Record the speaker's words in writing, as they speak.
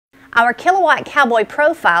Our Kilowatt Cowboy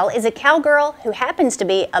profile is a cowgirl who happens to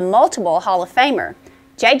be a multiple Hall of Famer,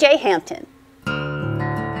 J.J. Hampton.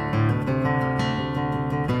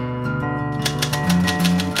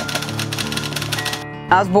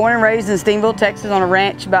 I was born and raised in Steenville, Texas on a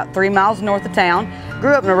ranch about 3 miles north of town.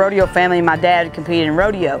 Grew up in a rodeo family. My dad competed in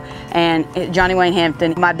rodeo, and Johnny Wayne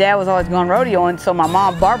Hampton. My dad was always going rodeoing, so my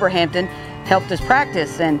mom, Barbara Hampton, helped us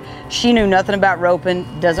practice, and she knew nothing about roping,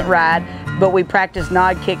 doesn't ride, but we practiced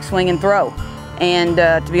nod, kick, swing, and throw. And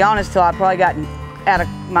to be honest, till I probably got out of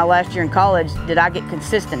my last year in college, did I get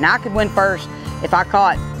consistent. Now I could win first. If I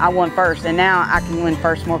caught, I won first, and now I can win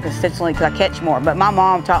first more consistently because I catch more. But my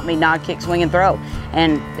mom taught me nod, kick, swing, and throw,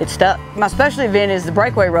 and it stuck. My specialty event is the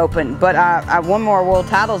breakaway roping, but I won more world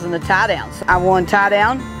titles in the tie downs. I won tie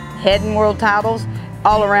down, head and world titles,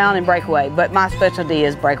 all around in breakaway, but my specialty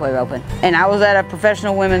is breakaway roping. And I was at a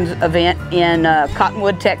professional women's event in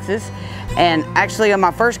Cottonwood, Texas, and actually on my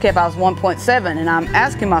first cap I was 1.7, and I'm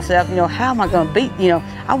asking myself, how am I going to beat,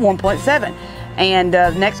 I'm 1.7. And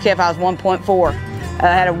next calf I was 1.4. I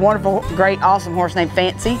had a wonderful, great, awesome horse named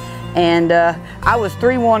Fancy, and I was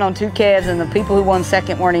 3-1 on 2 calves, and the people who won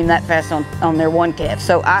second weren't even that fast on their 1 calf.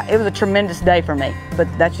 So it was a tremendous day for me, but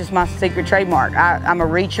that's just my secret trademark. I'm a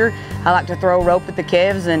reacher. I like to throw rope at the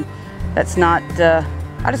calves, and that's not,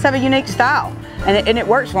 I just have a unique style, and it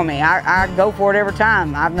works for me. I go for it every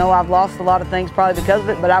time. I know I've lost a lot of things probably because of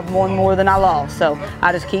it, but I've won more than I lost, so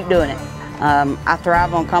I just keep doing it. I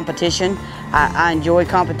thrive on competition. I enjoy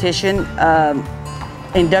competition.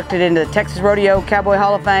 Inducted into the Texas Rodeo Cowboy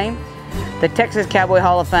Hall of Fame, the Texas Cowboy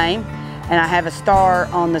Hall of Fame, and I have a star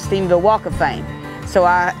on the Stephenville Walk of Fame. So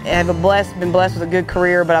I have been blessed with a good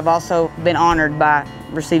career, but I've also been honored by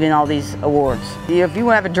receiving all these awards. If you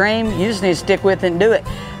have a dream, you just need to stick with it and do it.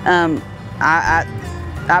 I've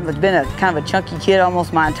been a kind of a chunky kid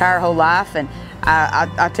almost my entire whole life, and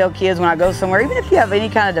I tell kids when I go somewhere, even if you have any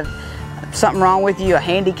kind of something wrong with you, a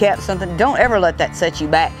handicap, something, don't ever let that set you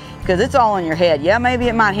back, because it's all in your head. Yeah, maybe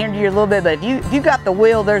it might hinder you a little bit, but if you got the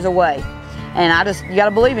will, there's a way. And you got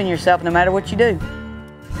to believe in yourself no matter what you do.